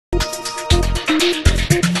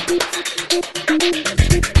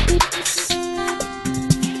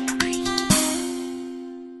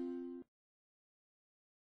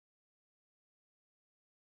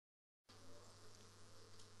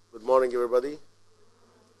morning, everybody.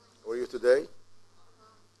 How are you today?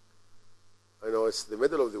 I know it's the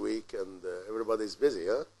middle of the week and everybody's busy,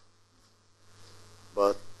 huh?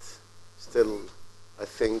 But still, I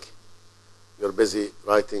think you're busy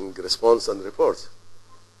writing response and reports.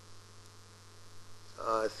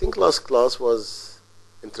 I think last class was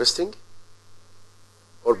interesting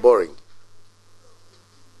or boring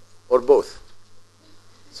or both.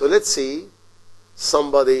 So let's see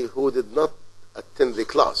somebody who did not attend the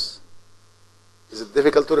class. Is it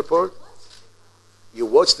difficult to report? You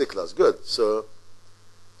watched the class. Good. So,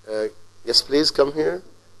 yes, please come here.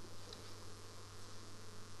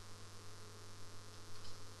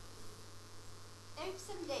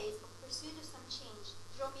 Irksome days of pursuit of some change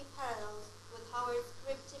draw me parallels with Howard's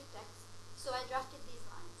cryptic text, so I drafted these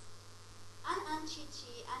lines. An chi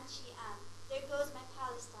chi, an chi an. There goes my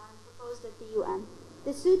Palestine, proposed at the UN.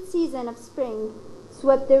 The sweet season of spring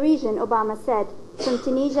swept the region, Obama said, from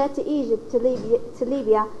Tunisia to Egypt to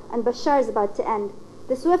Libya, and Bashar's about to end.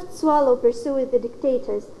 The swift swallow pursueth the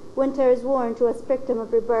dictators. Winter is worn to a spectrum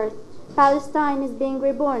of rebirth. Palestine is being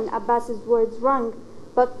reborn, Abbas's words rung,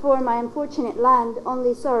 but for my unfortunate land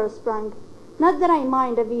only sorrow sprung. Not that I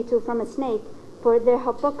mind a veto from a snake, for their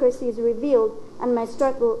hypocrisy is revealed, and my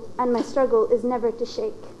struggle is never to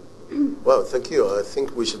shake. Well, thank you. I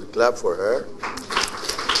think we should clap for her.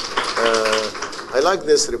 I like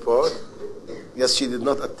this report. Yes, she did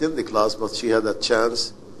not attend the class, but she had a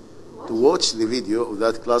chance to watch the video of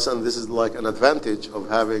that class, and this is like an advantage of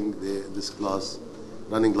having this class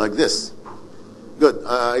running like this. Good.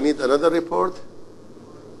 I need another report,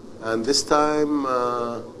 and this time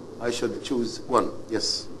I should choose one.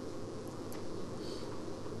 Yes.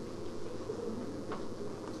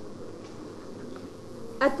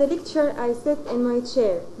 At the lecture, I sat in my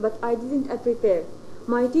chair, but I didn't prepare.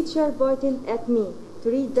 My teacher pointed at me to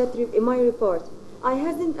read my report. I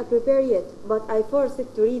hadn't prepared yet, but I forced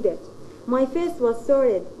it to read it. My face was so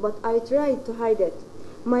red, but I tried to hide it.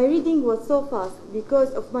 My reading was so fast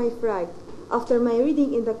because of my fright. After my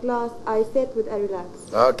reading in the class, I sat with a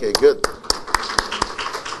relax. Okay, good.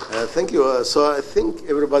 Thank you. So I think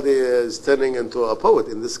everybody is turning into a poet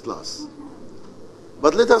in this class.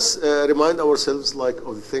 But let us remind ourselves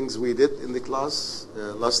of the things we did in the class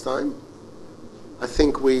last time. I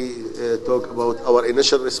think we talked about our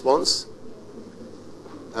initial response,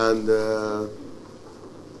 and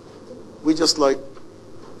we just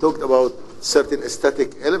talked about certain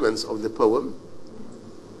aesthetic elements of the poem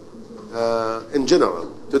in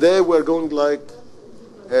general. Today we're going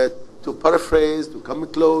to paraphrase, to come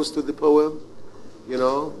close to the poem,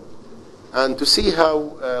 and to see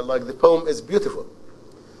how the poem is beautiful.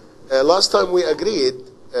 Last time we agreed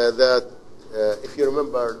that, if you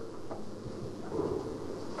remember,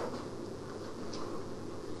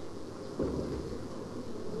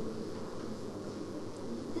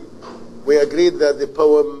 we agreed that the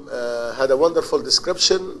poem had a wonderful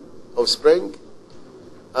description of spring,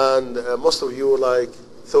 and most of you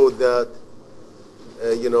thought that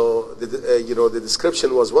the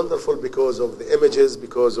description was wonderful because of the images,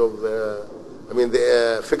 because of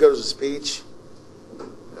the figures of speech,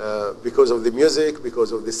 because of the music,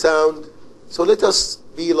 because of the sound. So let us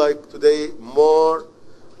be today more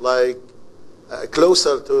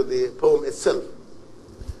closer to the poem itself.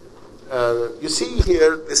 You see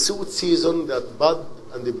here the sweet season that bud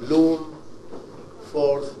and the bloom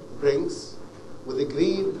forth brings, with the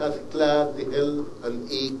green hath clad the hill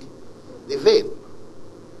and eke the vale.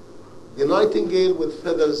 The nightingale with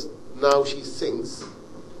feathers now she sings,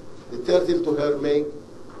 the turtle to her mate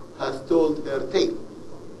hath told her tale.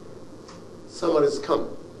 Summer is come,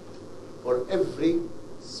 for every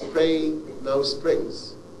spray now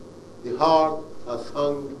springs. The heart hath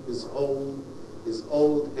hung his old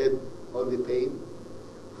head on the pane.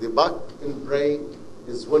 The buck in brake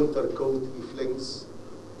his winter coat he flings.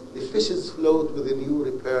 The fishes float with a new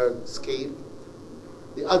repaired scale.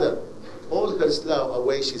 The other, all her slough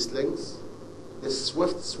away she slings. The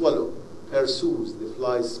swift swallow pursues the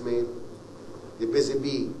fly's smell. The busy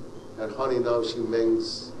bee her honey now she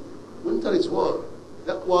mings. Winter is warm,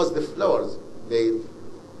 that was the flowers veiled.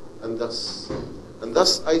 And thus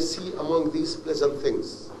I see among these pleasant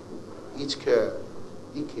things, each care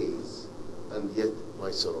decays, and yet my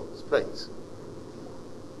sorrow springs.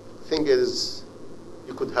 The thing is,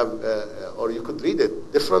 you could have, or you could read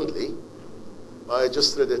it differently. I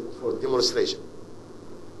just read it for demonstration.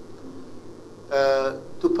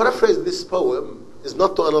 To paraphrase this poem is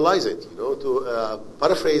not to analyze it.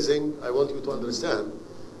 Paraphrasing, I want you to understand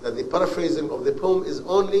that the paraphrasing of the poem is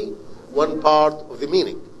only one part of the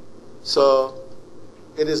meaning. So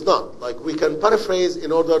it is not. We can paraphrase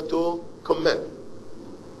in order to comment.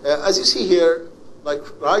 As you see here, like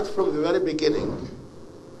right from the very beginning,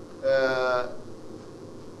 the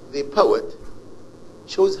poet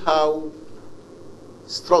shows how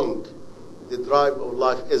strong the drive of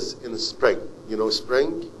life is in spring. You know,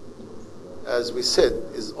 spring, as we said,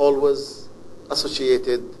 is always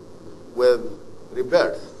associated with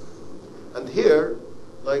rebirth. And here,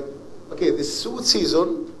 like, okay, the suit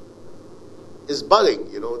season is budding,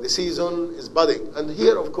 you know, the season is budding. And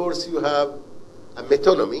here, of course, you have a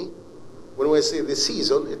metonymy. When we say the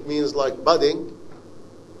season, it means like budding.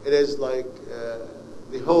 It is like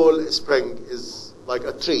the whole spring is like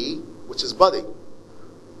a tree which is budding.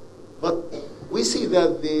 But we see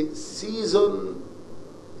that the season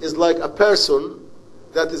is like a person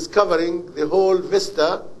that is covering the whole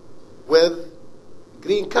vista with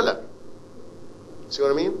green color. See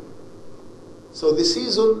what I mean? So the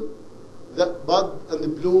season that bud and the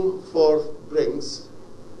bloom forth brings,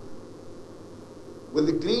 with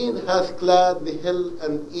the green hath clad the hill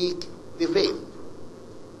and eke the vale.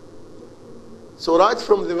 So right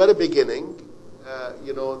from the very beginning,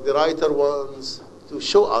 you know, the writer wants to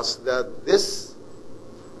show us that this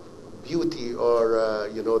beauty or,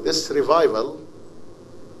 you know, this revival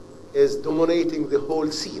is dominating the whole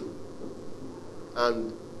scene.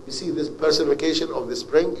 And you see this personification of the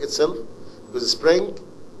spring itself, because the spring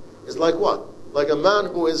is like what? Like a man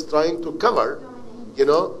who is trying to cover, you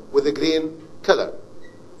know, with a green color.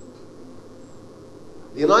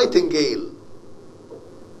 The nightingale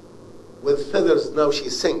with feathers now she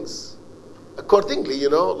sings. Accordingly, you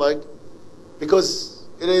know, like, because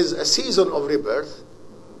it is a season of rebirth,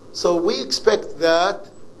 so we expect that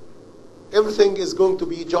everything is going to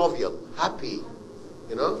be jovial, happy,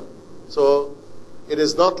 you know. So it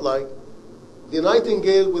is not like the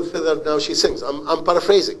nightingale with feather now she sings. I'm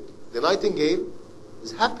paraphrasing. The nightingale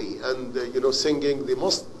is happy and, you know, singing the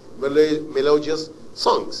most melodious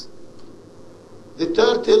songs. The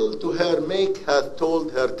turtle to her make hath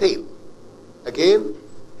told her tale. Again,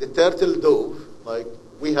 the turtle dove, like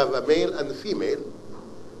we have a male and a female,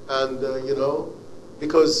 and, you know,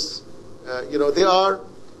 because, you know, they are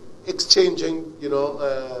exchanging, you know,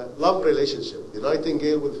 love relationship. The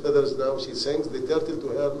nightingale with feathers now she sings, the turtle to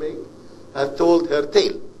her make hath told her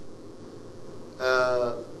tale.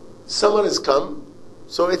 Summer has come,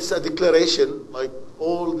 so it's a declaration, like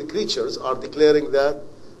all the creatures are declaring that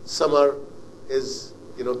summer is,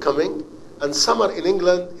 you know, coming. And summer in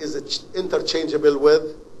England is interchangeable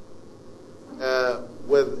with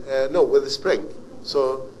the spring.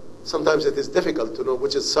 So sometimes it is difficult to know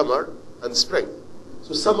which is summer and spring.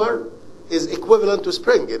 So summer is equivalent to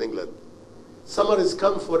spring in England. Summer has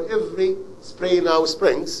come for every spray now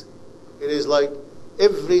springs. It is like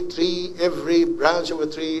every tree, every branch of a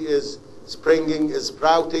tree is springing, is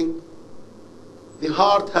sprouting. The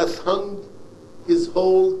heart hath hung his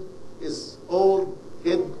hold, his old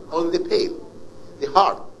head on the pail. The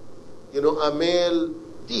heart, you know, a male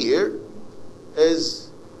deer is,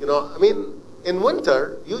 you know, I mean, in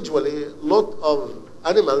winter, usually a lot of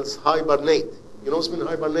animals hibernate. You know what I mean,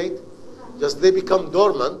 hibernate? Just they become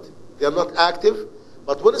dormant. They are not active.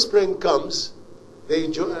 But when spring comes, they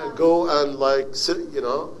go and, like, you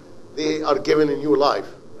know, they are given a new life.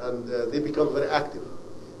 And they become very active.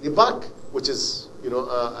 The buck, which is, you know,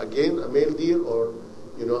 again, a male deer or,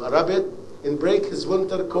 you know, a rabbit, in break his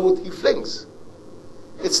winter coat he flings.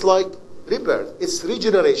 It's like rebirth. It's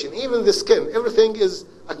regeneration. Even the skin, everything is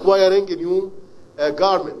acquiring a new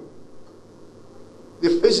garment. The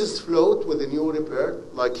fishes float with a new rebirth.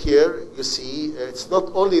 Like here, you see, it's not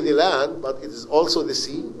only the land, but it is also the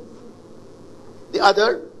sea. The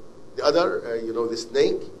other, you know, the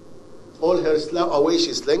snake, all her slough away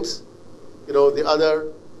she slings. You know, the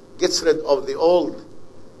other gets rid of the old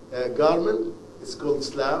garment. It's called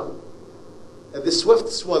slough. And the swift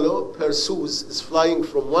swallow pursues, is flying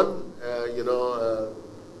from one, you know,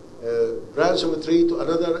 branch of a tree to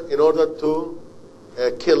another in order to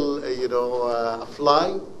kill, you know, a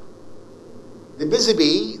fly. The busy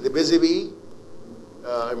bee,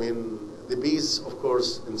 I mean, the bees, of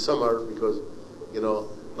course, in summer, because, you know,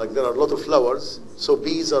 like there are a lot of flowers, so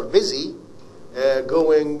bees are busy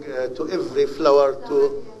going to every flower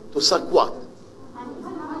to suck what?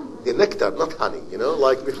 The nectar, not honey, you know,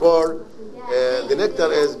 like before the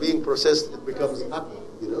nectar is being processed, it becomes apple,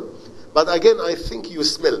 you know. But again, I think you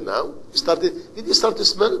smell now. Did you start to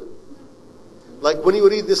smell? Like when you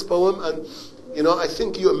read this poem and, you know, I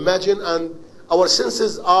think you imagine and our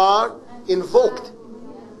senses are invoked,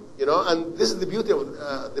 you know, and this is the beauty of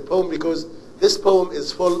the poem, because this poem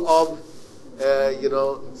is full of, you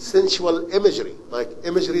know, sensual imagery, like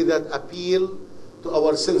imagery that appeal to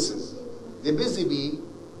our senses. The busy bee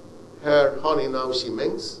her honey now she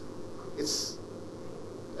minks. It's,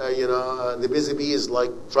 the busy bee is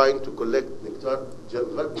like trying to collect nectar,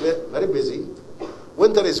 very busy.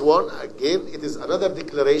 Winter is one, again, it is another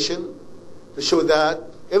declaration to show that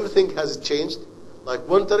everything has changed. Like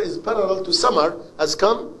winter is parallel to summer has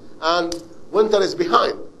come, and winter is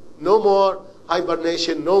behind. No more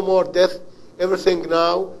hibernation, no more death. Everything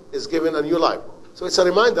now is given a new life. So it's a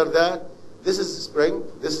reminder that this is spring,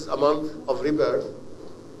 this is a month of rebirth.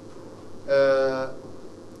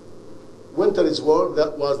 Winter is warm,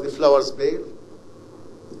 that was the flowers pale.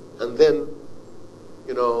 And then,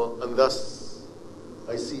 and thus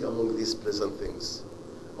I see among these pleasant things.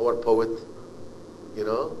 Our poet,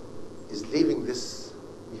 is leaving this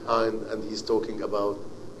behind, and he's talking about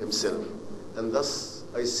himself. And thus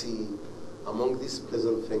I see among these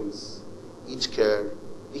pleasant things, each care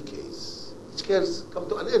decays. Each care come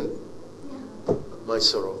to an end. But my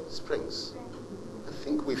sorrow springs. I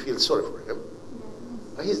think we feel sorry for him.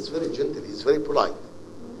 He's very gentle, he's very polite.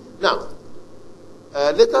 Now,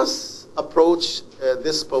 let us approach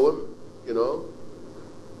this poem,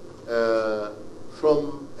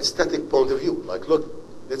 from aesthetic point of view. Like,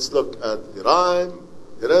 let's look at the rhyme,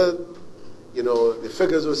 the rhythm, the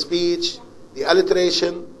figures of speech, the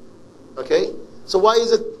alliteration. Okay? So why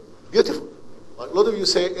is it beautiful? Like, a lot of you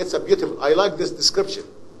say it's a beautiful. I like this description.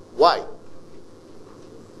 Why?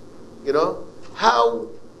 How,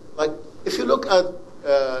 like, if you look at,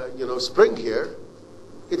 spring here,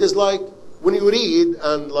 it is like when you read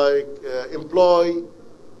and employ,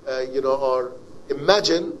 or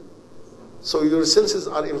imagine, so your senses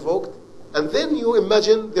are invoked, and then you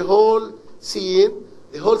imagine the whole scene.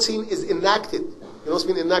 The whole scene is enacted. What's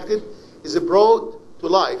been enacted? Is brought to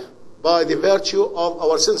life by the virtue of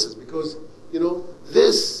our senses, because,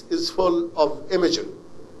 this is full of imagery.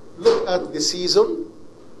 Look at the season,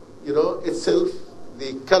 itself,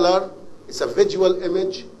 the color. It's a visual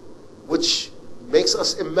image which makes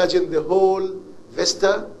us imagine the whole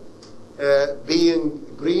vista being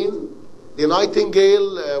green. The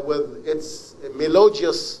nightingale with its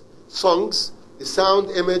melodious songs, the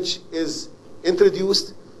sound image is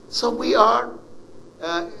introduced. So we are,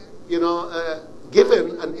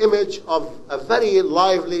 given an image of a very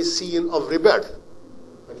lively scene of rebirth.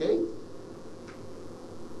 Okay?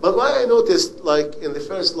 But what I noticed, like in the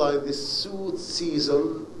first line, this sooth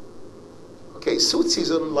season. Okay, sooth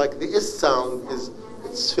season, like the S sound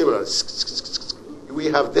it's familiar. We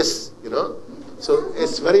have this, So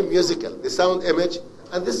it's very musical, the sound image,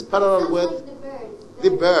 and this parallel with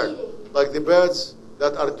the bird, like the birds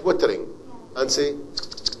that are twittering and say,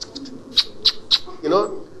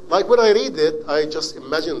 like when I read it, I just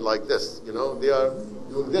imagine like this, they are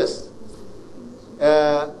doing this.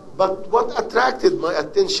 But what attracted my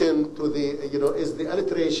attention to the, is the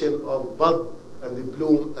alliteration of bud and the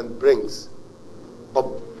bloom and brings.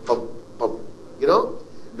 Bub, bub, bub.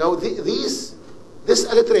 Now this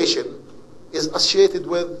alliteration is associated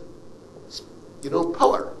with,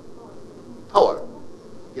 power. Power.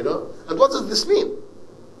 And what does this mean?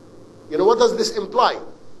 What does this imply?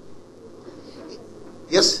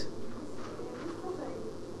 Yes?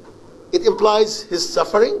 It implies his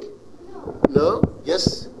suffering? No?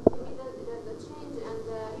 Yes? The change and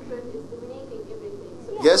the effort is dominating everything.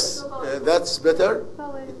 So Yes, that's better.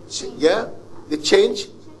 Yeah, the change,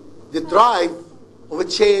 the drive of a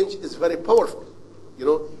change is very powerful.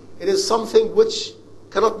 It is something which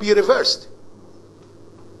cannot be reversed.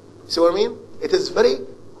 See what I mean? It is very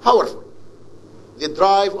powerful. The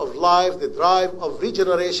drive of life, the drive of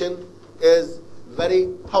regeneration is very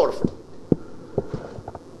powerful.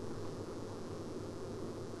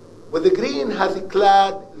 With the green hath he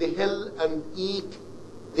clad the hill and eke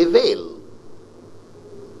the vale.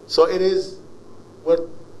 So it is, we're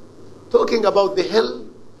talking about the hill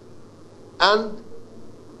and,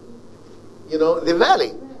 the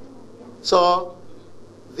valley. So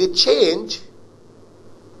the change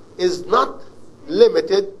is not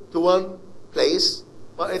limited to one place,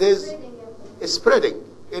 but it is spreading.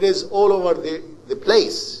 It is all over the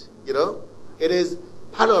place, It is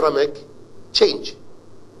panoramic change.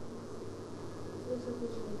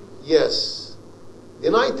 Yes.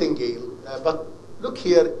 The nightingale, but look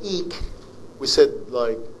here, eke, we said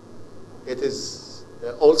it is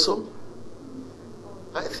also.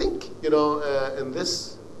 I think, in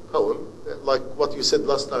this poem, like what you said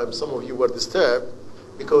last time, some of you were disturbed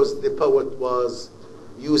because the poet was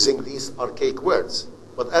using these archaic words.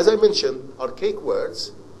 But as I mentioned, archaic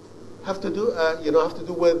words have to do,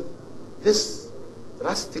 with this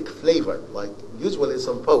rustic flavor. Like usually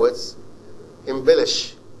some poets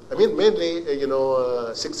embellish. I mean, mainly,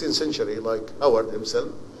 16th century, like Howard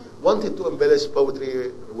himself, wanted to embellish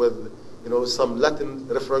poetry with, some Latin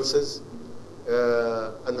references.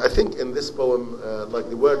 And I think in this poem, like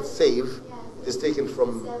the word save is taken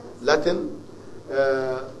from Latin.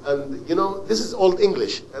 And, this is Old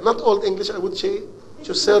English. Not Old English, I would say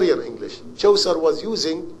Chaucerian English. Chaucer was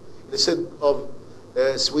using, instead of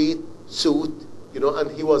sweet, suit,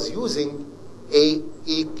 and he was using a,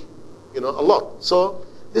 eke, a lot. So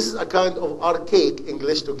this is a kind of archaic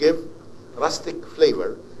English to give rustic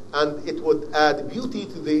flavor, and it would add beauty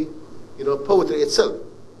to the, poetry itself.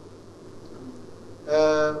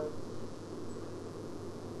 The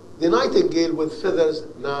nightingale with feathers,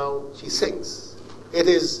 now she sings. It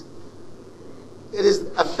is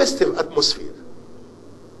a festive atmosphere.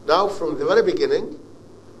 Now, from the very beginning,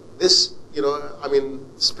 this,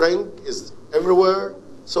 spring is everywhere.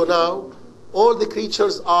 So now, all the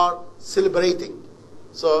creatures are celebrating.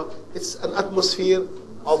 So it's an atmosphere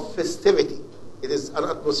of festivity. It is an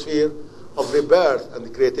atmosphere of rebirth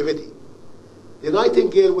and creativity. The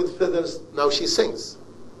nightingale with feathers, now she sings.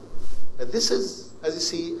 And this is, as you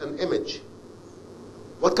see, an image.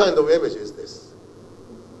 What kind of image is this?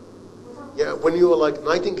 Yeah, when you are like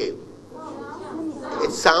nightingale.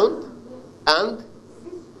 It's sound and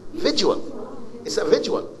visual. It's a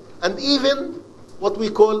visual. And even what we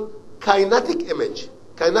call kinetic image.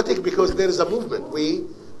 Kinetic because there is a movement. We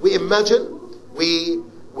imagine,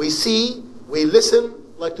 we see, we listen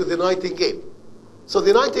like to the nightingale. So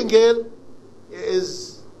the nightingale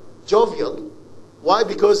is jovial. Why?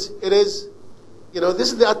 Because it is,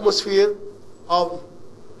 this is the atmosphere of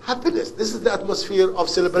happiness. This is the atmosphere of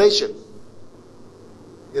celebration.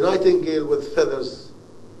 The nightingale with feathers,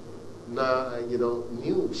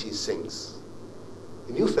 new she sings.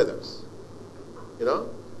 New feathers.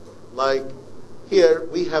 Like here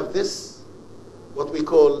we have this, what we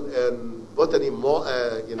call in botany,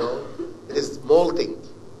 it is molting.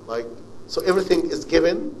 Like, so everything is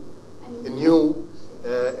given a new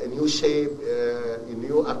shape, a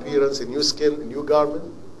new appearance, a new skin, a new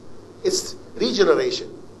garment. It's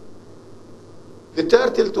regeneration. The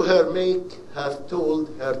turtle to her make hath told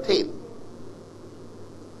her tale.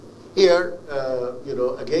 Here,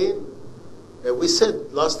 again, we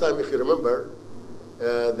said last time, if you remember,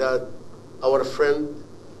 that our friend,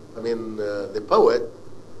 the poet,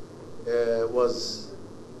 was,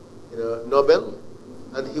 noble,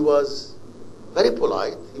 and he was very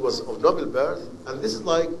polite. He was of noble birth, and this is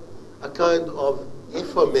like a kind of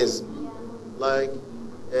euphemism. Like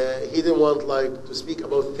he didn't want to speak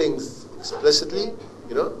about things explicitly,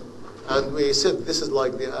 And we said this is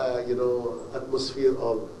like the atmosphere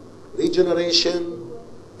of regeneration.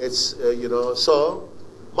 It's so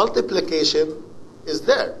multiplication is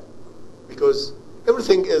there because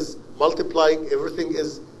everything is multiplying, everything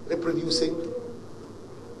is reproducing.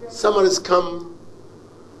 Summer has come.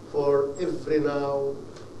 For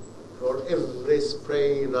every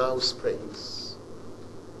spray now springs.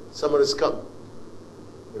 Summer has come.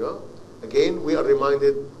 Again, we are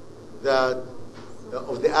reminded that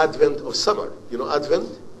of the advent of summer.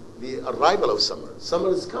 Advent, the arrival of summer. Summer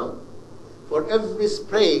has come. For every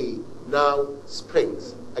spray now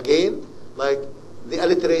springs. Again, like the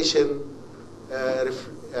alliteration,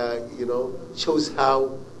 shows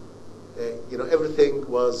how, everything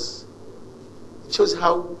was. It shows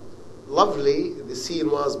how lovely the scene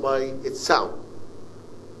was by its sound.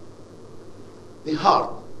 The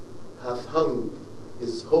heart hath hung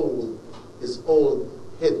his old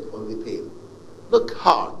head on the pail. Look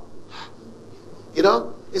hard.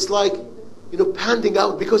 It's like, panting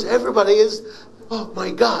out because everybody is, oh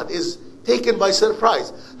my God, is taken by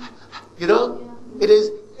surprise. It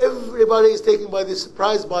is, everybody is taken by the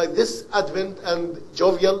surprise by this advent and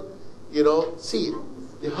jovial, scene.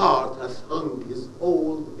 The heart hath hung his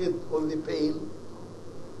old head on the pail.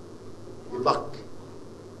 The buck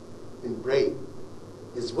in brave,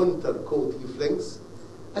 his winter coat he flings.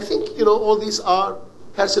 I think, all these are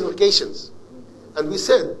personifications. And we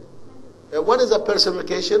said, what is a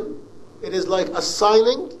personification? It is like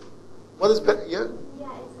assigning, what is, Yeah,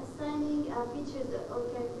 it's assigning features or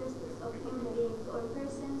characteristics of human beings or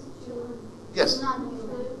persons to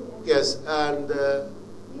non-human. Yes, and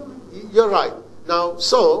you're right. Now,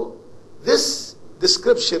 so this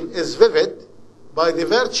description is vivid by the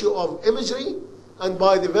virtue of imagery and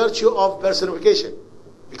by the virtue of personification.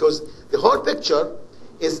 Because the whole picture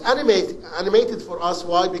is animated for us.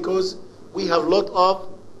 Why? Because we have a lot of,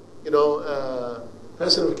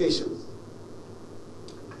 personifications.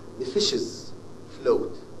 The fishes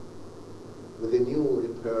float with a new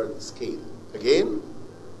repaired scale. Again,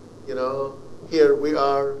 here we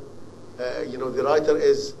are, the writer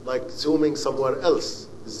is like zooming somewhere else,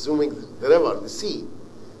 zooming the river, the sea.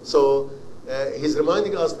 So he's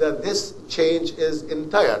reminding us that this change is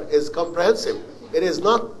entire, is comprehensive. It is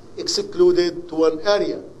not excluded to one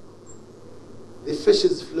area. The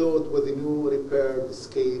fishes float with a new repaired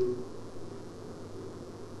scale.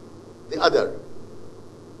 The other,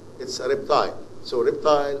 it's a reptile. So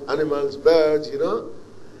reptile, animals, birds,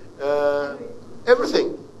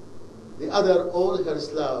 everything. The other, all her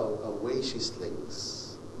slough, away she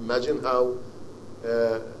slings. Imagine how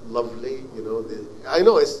lovely, I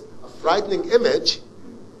know it's a frightening image,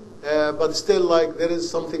 but still, like, there is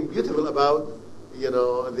something beautiful about,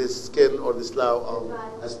 the skin or the slough of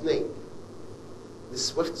a snake. The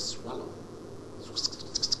swift swallow.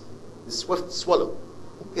 The swift swallow.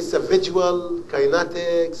 It's a visual,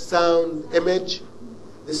 kinetic, sound, image.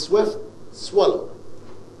 The swift swallow.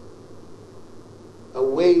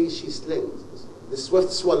 Away she slings. The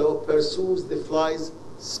swift swallow pursues the fly's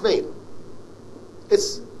snail.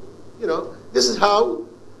 It's, this is how,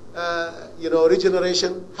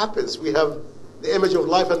 regeneration happens. We have the image of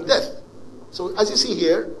life and death. So as you see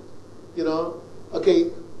here,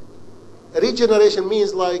 regeneration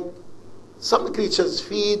means like some creatures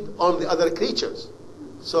feed on the other creatures.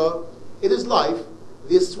 So it is life.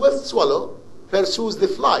 The swift swallow pursues the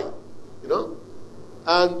fly,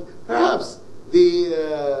 and perhaps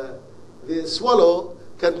the swallow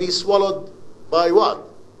can be swallowed by what?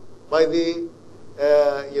 By the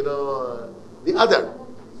other.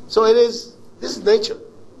 So this is nature.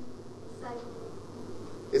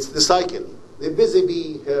 It's the cycle. The busy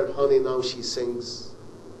bee, her honey now she sings.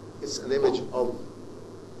 It's an image of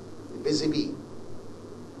the busy bee.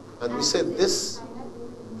 And we said this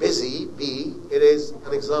busy bee, it is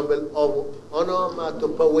an example of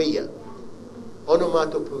onomatopoeia.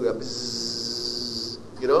 Onomatopoeia. Bzzz,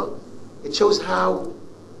 it shows how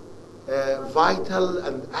vital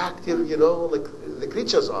and active, like the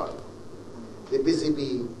creatures are. The busy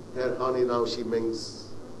bee, her honey now she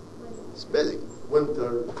mings. It's busy.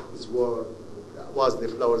 Winter is warm. Was the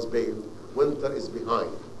flowers bathed? Winter is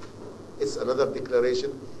behind. It's another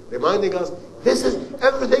declaration reminding us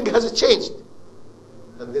everything has changed.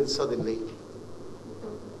 And then suddenly,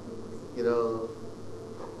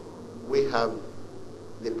 we have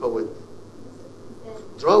the poet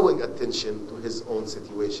drawing attention to his own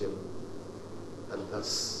situation. And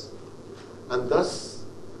thus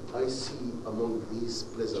I see among these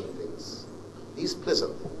pleasant things,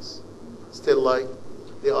 still like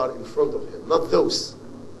they are in front of him, not those.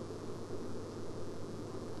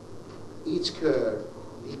 Each care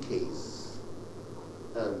decays,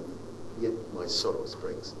 and yet my sorrow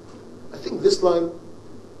springs. I think this line,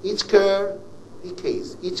 each care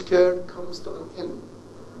decays, each care comes to an end,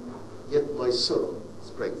 yet my sorrow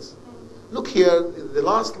springs. Look here, the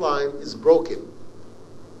last line is broken.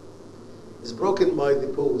 It's broken by the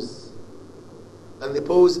pause. And the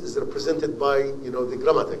pause is represented by, the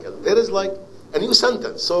grammatical. There is like a new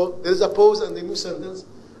sentence. So there is a pause and a new sentence.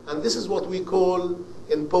 And this is what we call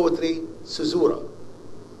in poetry caesura.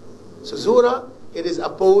 Caesura, it is a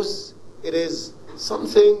pause. It is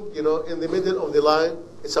something, in the middle of the line.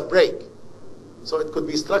 It's a break. So it could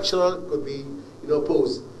be structural, it could be,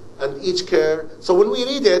 pause. And each care. So when we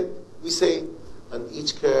read it, we say, and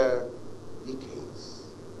each care decays.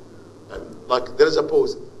 And like there is a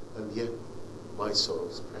pause. And yet my sorrow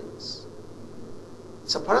springs.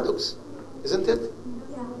 It's a paradox, isn't it?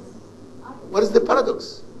 What is the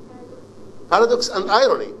paradox? Paradox and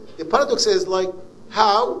irony. The paradox is like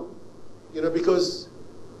how, because,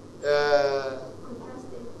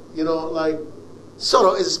 like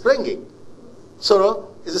sorrow is springing. Sorrow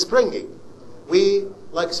is springing. We,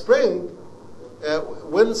 like spring,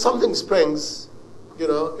 when something springs,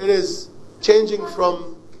 it is changing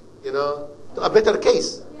from, to a better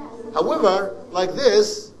case. However, like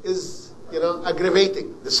this is,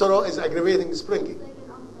 aggravating. The sorrow is aggravating springing.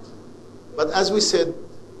 But as we said,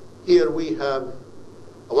 here we have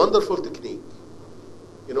a wonderful technique.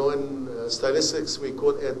 In stylistics, we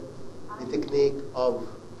call it the technique of,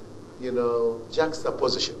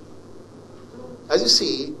 juxtaposition. As you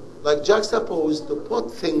see, like juxtapose to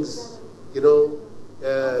put things,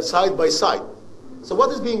 side by side. So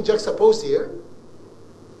what is being juxtaposed here?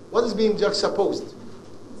 What is being juxtaposed?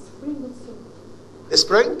 The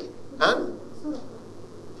spring and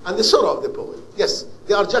the sorrow of the poet. Yes,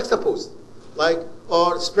 they are juxtaposed.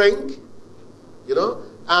 Or spring,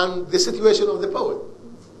 and the situation of the poet.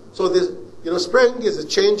 So this, spring is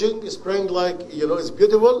changing. Spring, is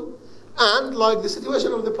beautiful, and the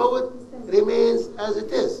situation of the poet remains as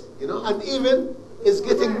it is. And even is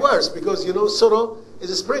getting worse because sorrow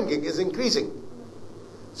is springing, is increasing.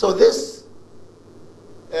 So this,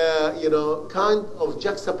 kind of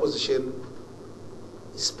juxtaposition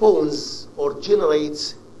spawns or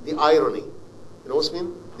generates the irony. You know what I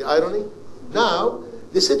mean? The irony? Now,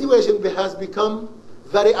 the situation has become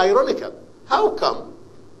very ironical. How come?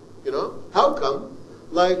 You know, how come?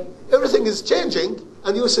 Like, everything is changing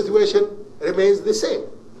and your situation remains the same.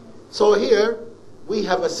 So here, we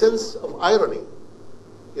have a sense of irony.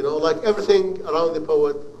 You know, like everything around the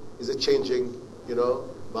poet is a changing, you know,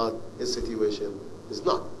 but his situation is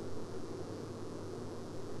not.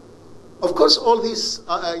 Of course, all these,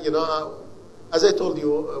 you know, as I told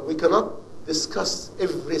you, we cannot discuss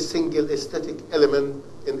every single aesthetic element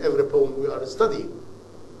in every poem we are studying.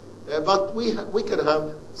 But we can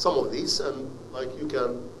have some of these, and like you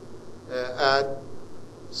can add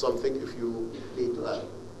something if you need to add.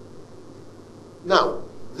 Now,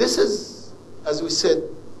 this is, as we said,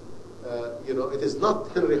 you know, it is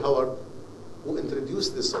not Henry Howard who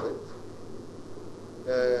introduced this sonnet,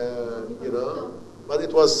 you know, but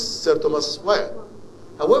it was Sir Thomas Wyatt.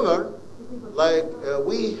 However, like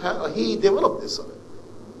he developed this sonnet,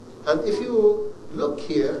 and if you look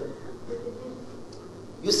here,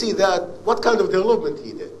 you see that what kind of development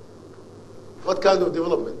he did. What kind of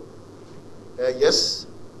development? Yes.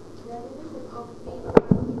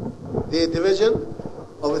 The division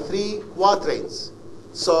of 3 quatrains.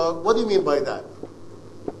 So, what do you mean by that?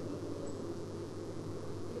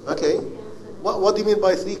 Okay. What do you mean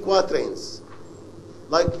by 3 quatrains?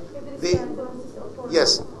 Like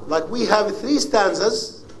yes, like we have 3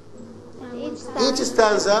 stanzas. Each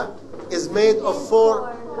stanza is made of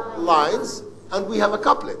 4 lines, and we have a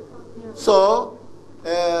couplet. So,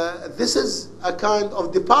 this is a kind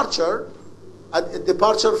of departure, a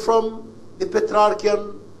departure from the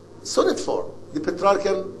Petrarchian sonnet form. The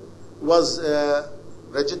Petrarchian was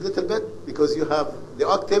rigid a little bit because you have the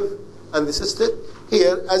octave and the system.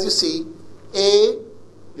 Here, as you see, A,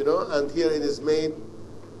 you know, and here it is made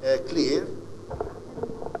clear.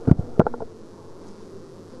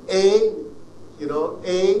 A, you know,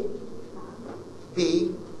 A,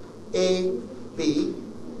 B, A, B,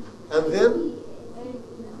 and then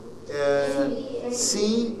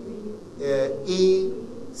C, E,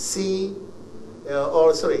 C,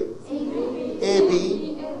 or sorry, A,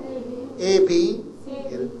 B, A, B,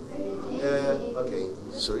 okay,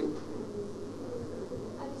 sorry.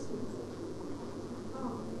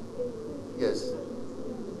 Yes.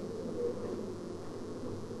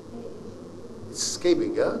 It's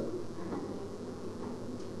escaping, huh?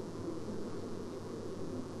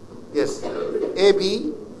 Yes. A,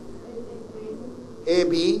 B, A,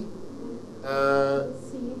 B,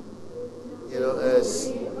 you know,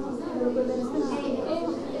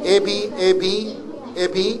 A, B, A, B, A,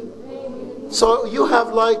 B. So you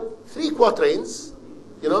have like 3 quatrains,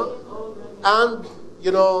 you know, and,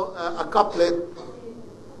 you know, a couplet,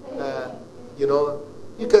 you know,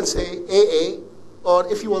 you can say AA, or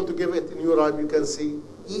if you want to give it in your rhyme, you can say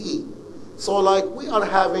EE. So like we are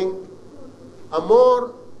having a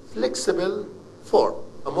more flexible form,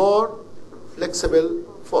 a more flexible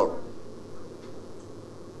form.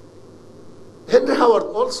 Henry Howard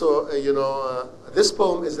also, you know, this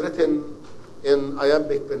poem is written in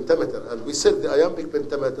iambic pentameter, and we said the iambic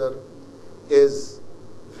pentameter is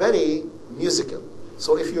very musical.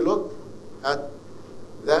 So if you look at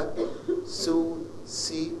that, so,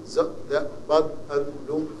 si, zo, the, bud, and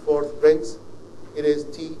loom, fourth brings, it is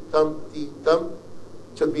ti, tum,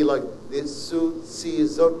 should be like this, so, si,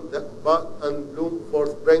 zo, the, bud, and loom,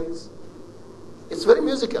 fourth brings. It's very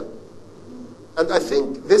musical. And I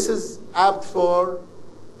think this is apt for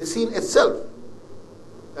the scene itself.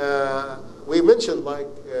 We mentioned, like,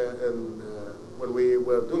 when we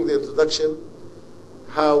were doing the introduction,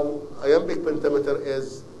 how iambic pentameter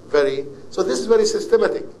is very, so this is very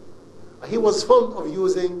systematic. He was fond of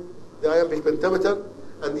using the iambic pentameter,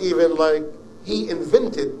 and even like he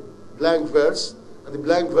invented blank verse, and the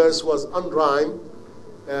blank verse was unrhymed,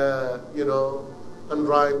 you know,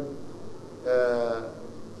 unrhymed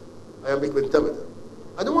iambic pentameter.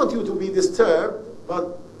 I don't want you to be disturbed,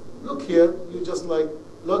 but look here, you just like,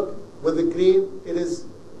 look, with the green, it is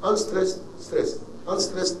unstressed, stressed,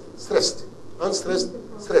 unstressed, stressed, unstressed,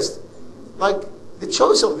 stressed. Like, the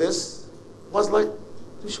choice of this was like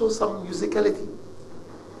to show some musicality.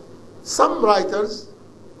 Some writers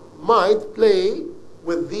might play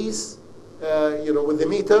with these, you know, with the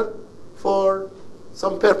meter for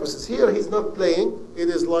some purposes. Here he's not playing, it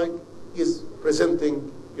is like he's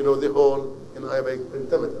presenting, you know, the whole in iambic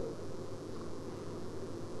pentameter.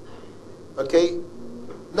 Okay,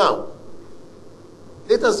 now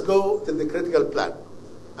let us go to the critical plan,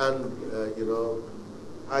 and you know,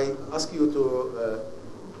 I ask you to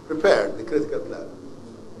prepare the critical plan.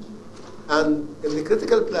 And in the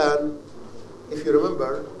critical plan, if you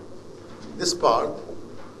remember this part,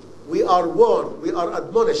 we are warned, we are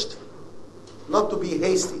admonished not to be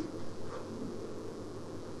hasty.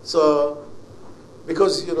 So,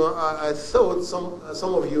 because I thought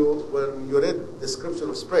some of you, when you read the description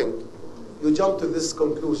of spring, you jump to this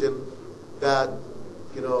conclusion that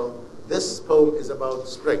this poem is about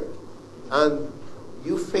spring, and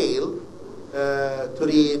you fail to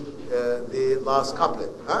read the last couplet.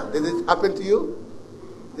 Huh? Did it happen to you?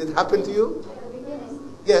 Did it happen to you?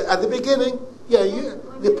 Yeah, at the beginning. Yeah,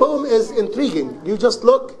 the poem is intriguing. You just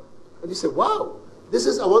look and you say, "Wow, this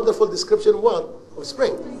is a wonderful description of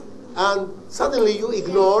spring," and suddenly you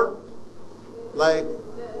ignore, like,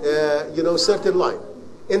 certain line.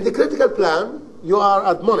 In the critical plan, you are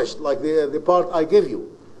admonished, like the part I gave you.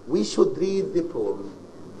 We should read the poem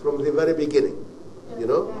from the very beginning,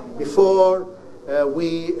 before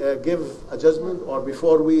we give a judgment or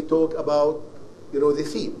before we talk about, the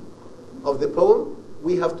theme of the poem.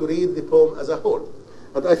 We have to read the poem as a whole.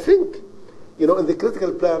 And I think, in the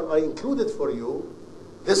critical plan, I included for you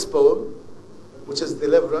this poem, which is the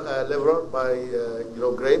Leverer by,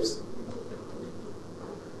 Graves.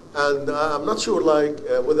 And I'm not sure,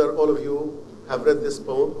 whether all of you have read this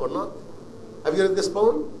poem or not. Have you read this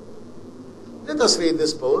poem? Let us read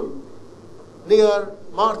this poem. Near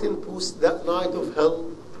Martin Post, that night of hell,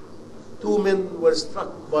 two men were struck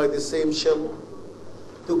by the same shell,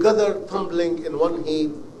 together tumbling in one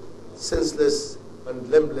heap, senseless and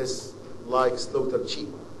limbless like slaughtered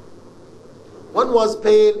sheep. One was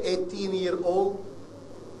pale, 18-year-old,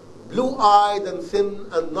 blue-eyed and thin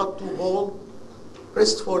and not too bold,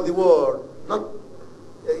 pressed for the war, not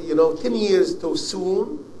 10 years too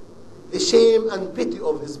soon, the shame and pity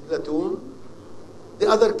of his platoon. The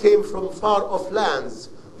other came from far-off lands,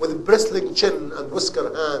 with bristling chin and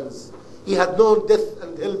whisker hands. He had known death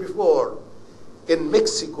and hell before, in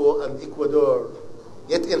Mexico and Ecuador.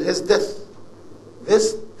 Yet in his death,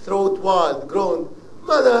 this throat wild groaned,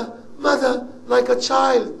 "Mother, mother," like a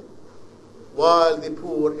child, while the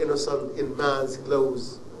poor innocent in man's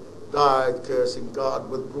clothes died cursing God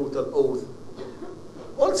with brutal oath.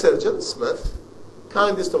 Old Sergeant Smith,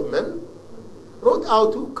 kindest of men, wrote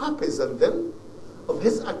out 2 copies and then of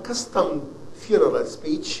his accustomed funeral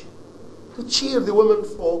speech to cheer the women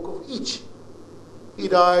folk of each. He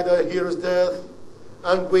died a hero's death,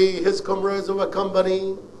 and we, his comrades of a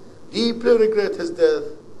company, deeply regret his death.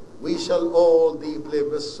 We shall all deeply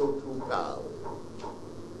miss so true pal.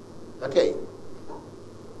 Okay.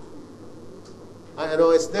 I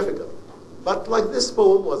know it's difficult, but this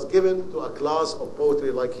poem was given to a class of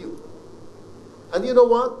poetry like you. And you know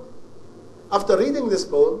what? After reading this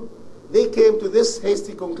poem, they came to this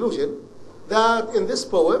hasty conclusion that in this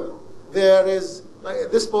poem,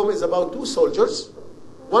 this poem is about 2 soldiers.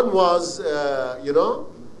 One was,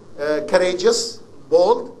 courageous,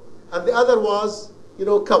 bold, and the other was,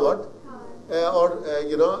 coward,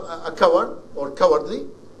 a coward or cowardly.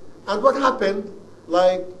 And what happened,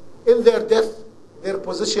 in their death, their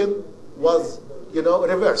position was,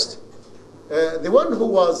 reversed. The one who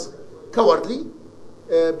was cowardly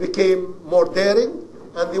became more daring,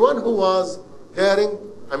 and the one who was daring,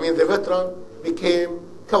 the veteran, became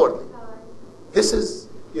cowardly. This is,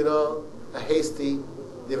 a hasty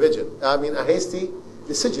a hasty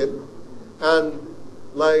decision. And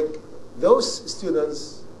those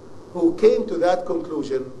students who came to that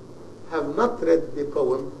conclusion have not read the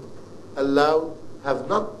poem aloud, have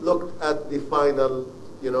not looked at the final,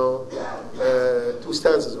 2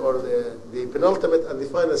 stanzas, or the penultimate and the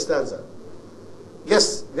final stanza.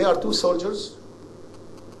 Yes, they are 2 soldiers.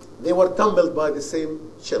 They were tumbled by the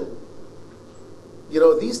same shell.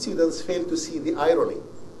 These students fail to see the irony.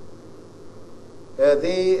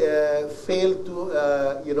 They fail to,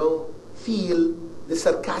 feel the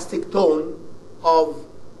sarcastic tone of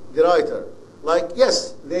the writer.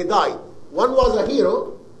 Yes, they died. One was a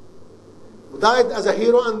hero, died as a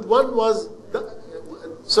hero, and one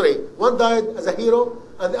died as a hero,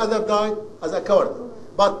 and the other died as a coward.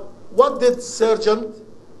 But what did Sergeant,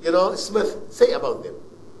 Smith say about them?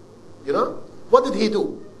 What did he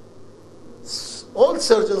do? Old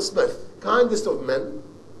Sergeant Smith, kindest of men,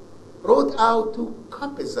 wrote out 2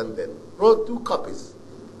 copies and then wrote 2 copies.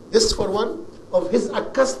 This for one of his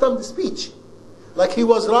accustomed speech. He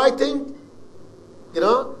was writing,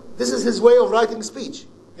 this is his way of writing speech.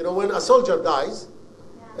 When a soldier dies,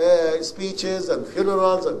 speeches and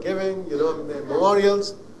funerals and giving,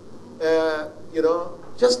 memorials,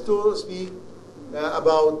 just to speak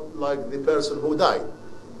about the person who died.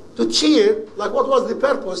 To cheer, what was the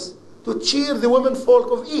purpose? To cheer the women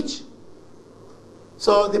folk of each.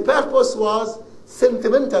 So the purpose was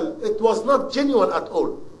sentimental. It was not genuine at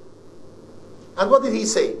all. And what did he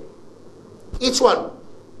say? Each one,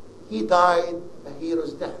 he died a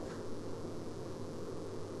hero's death.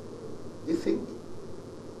 Do you think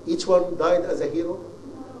each one died as a hero?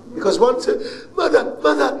 Because one said, mother,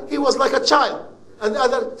 mother, he was like a child. And the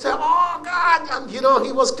other said, oh God, and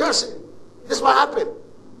he was cursing. This is what happened.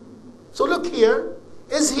 So look here,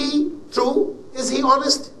 is he true? Is he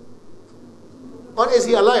honest? Or is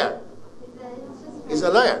he a liar? He's a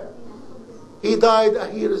liar. He died a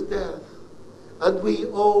hero's death. And we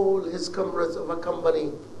all his comrades of a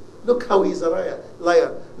company. Look how he's a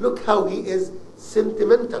liar. Look how he is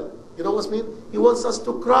sentimental. You know what I mean? He wants us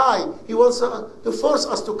to cry. He wants to force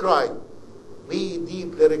us to cry. We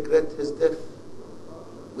deeply regret his death.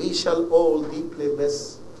 We shall all deeply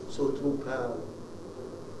miss so true pal.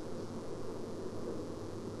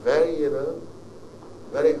 Very,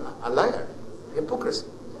 very a liar. Hypocrisy.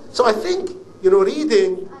 So I think,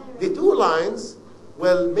 reading the two lines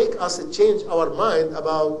will make us change our mind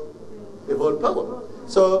about the whole poem.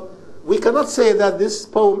 So we cannot say that this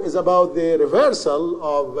poem is about the reversal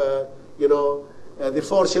of, the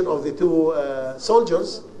fortune of the two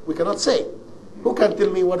soldiers. We cannot say. Who can tell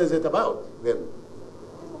me what is it about then?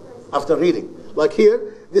 After reading. Like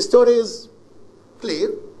here, the story is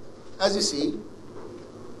clear. As you see,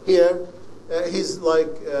 here, he's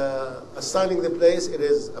like assigning the place. It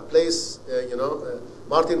is a place,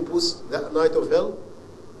 Martin Puss, the Night of Hell.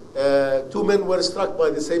 Two men were struck by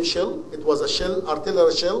the same shell. It was a shell,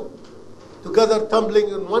 artillery shell, together tumbling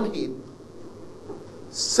in one heap,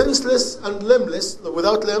 senseless and limbless,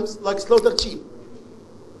 without limbs, like slaughtered sheep.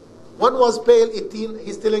 One was pale, 18.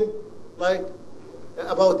 He's telling like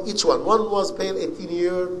about each one. One was pale, 18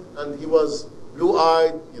 years, and he was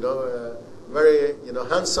blue-eyed, very,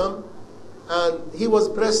 handsome, and he was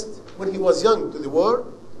pressed when he was young to the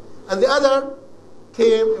war. And the other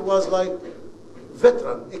came, it was like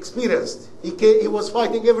veteran, experienced. He was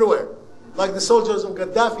fighting everywhere, like the soldiers of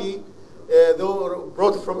Gaddafi, they were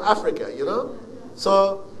brought from Africa,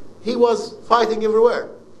 So he was fighting everywhere.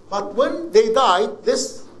 But when they died,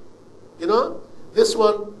 this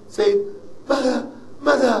one said, mother,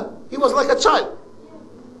 mother. He was like a child.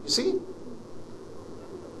 You see?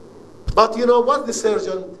 But you know what the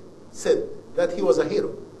sergeant said? That he was a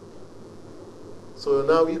hero. So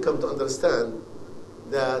now you come to understand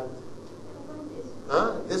that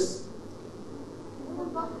this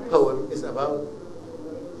poem is about.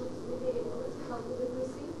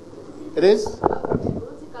 It is?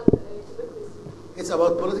 It's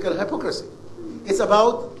about political hypocrisy. It's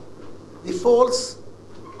about the false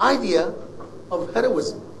idea of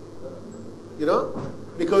heroism.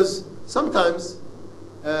 Because sometimes,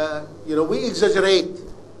 we exaggerate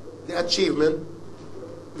the achievement,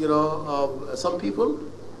 of some people.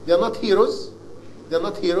 They are not heroes. They are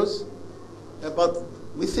not heroes, but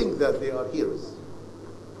we think that they are heroes.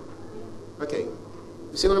 Okay,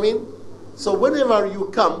 you see what I mean? So whenever you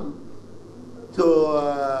come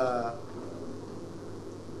to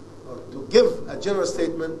give a general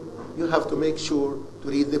statement, you have to make sure to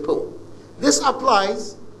read the poem. This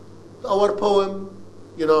applies to our poem,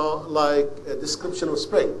 like a description of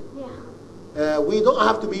spring. Yeah. We don't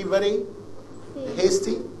have to be very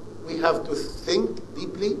hasty. We have to think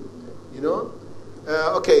deeply,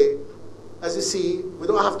 Okay, as you see, we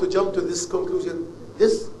don't have to jump to this conclusion.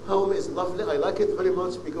 This poem is lovely. I like it very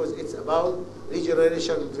much because it's about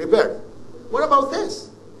regeneration and rebirth. What about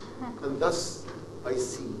this? And thus I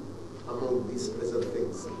see among these pleasant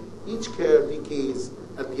things, each care decays,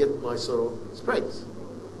 and yet my sorrow springs.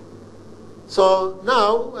 So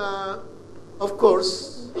now, of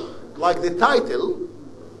course, like the title,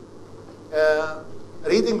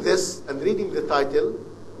 reading this and reading the title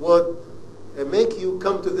would make you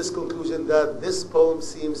come to this conclusion that this poem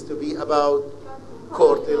seems to be about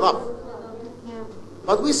courtly love. Yeah.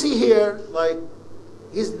 But we see here, like,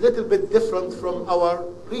 he's a little bit different from our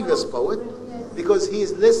previous poet because he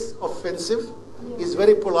is less offensive, he's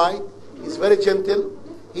very polite, he's very gentle,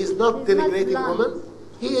 he's not denigrating women,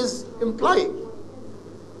 he is implying.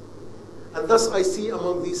 And thus I see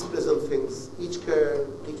among these pleasant things, each care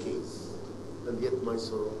decays, and yet my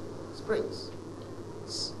sorrow springs.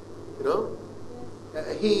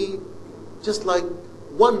 He just like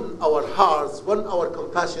won our hearts, won our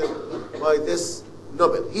compassion by this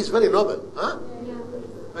noble. He's very noble, huh?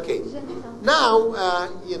 Okay. Now,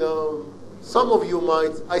 some of you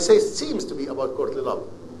might, I say it seems to be about courtly love.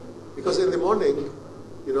 Because in the morning,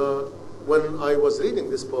 when I was reading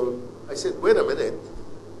this poem, I said, wait a minute.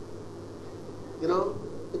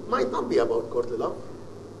 It might not be about courtly love.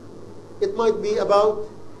 It might be about,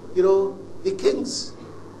 the king's,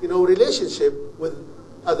 relationship with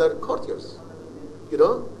other courtiers.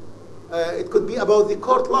 it could be about the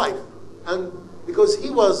court life. And because he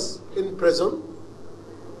was in prison,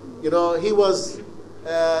 he was,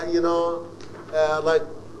 like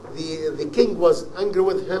the king was angry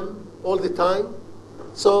with him all the time.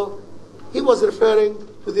 So he was referring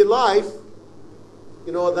to the life,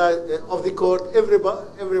 that of the court.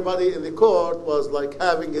 Everybody in the court was like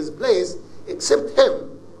having his place except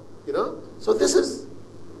him, So this is,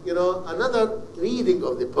 another reading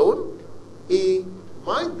of the poem. He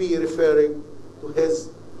might be referring to his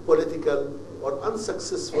political or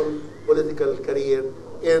unsuccessful political career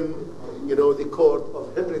in, the court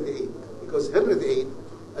of Henry VIII. Because Henry VIII,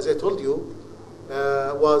 as I told you,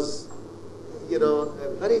 was,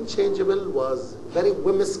 very changeable, was very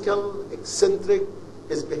whimsical, eccentric,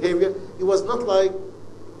 his behavior. He was not like,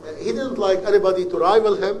 he didn't like anybody to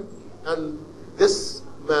rival him, and this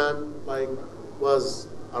man, was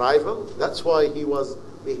a rival. That's why he was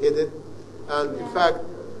beheaded. And in fact,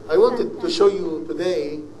 I wanted to show you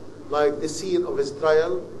today, the scene of his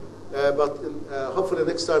trial, but hopefully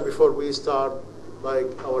next time before we start,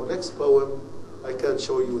 our next poem, I can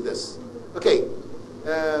show you this. Okay,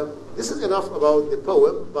 this is enough about the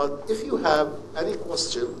poem, but if you have any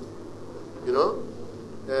question,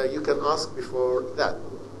 you can ask before that.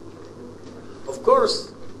 Of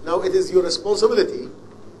course, now it is your responsibility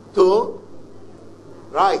to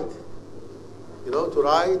write, to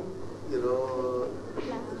write,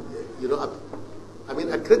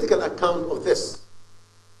 a critical account of this.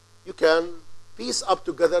 You can piece up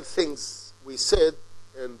together things we said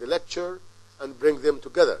in the lecture and bring them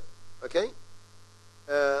together, okay?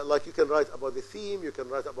 Like you can write about the theme, you can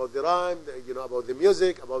write about the rhyme, about the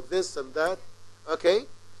music, about this and that, okay?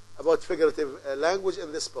 About figurative language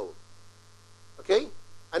in this poem, okay?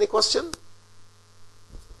 Any question?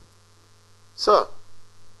 So,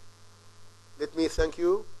 let me thank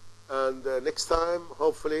you, and next time,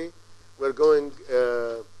 hopefully, we're going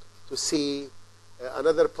to see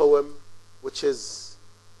another poem, which is,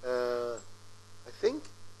 I think,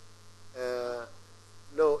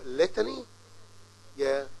 litany?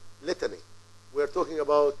 Yeah, litany. We're talking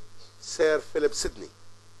about Sir Philip Sidney.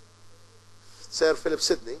 Sir Philip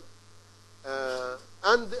Sidney.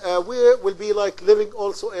 And we will be living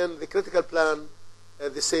also in the critical plan,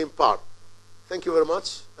 the same part. Thank you very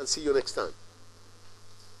much, and see you next time.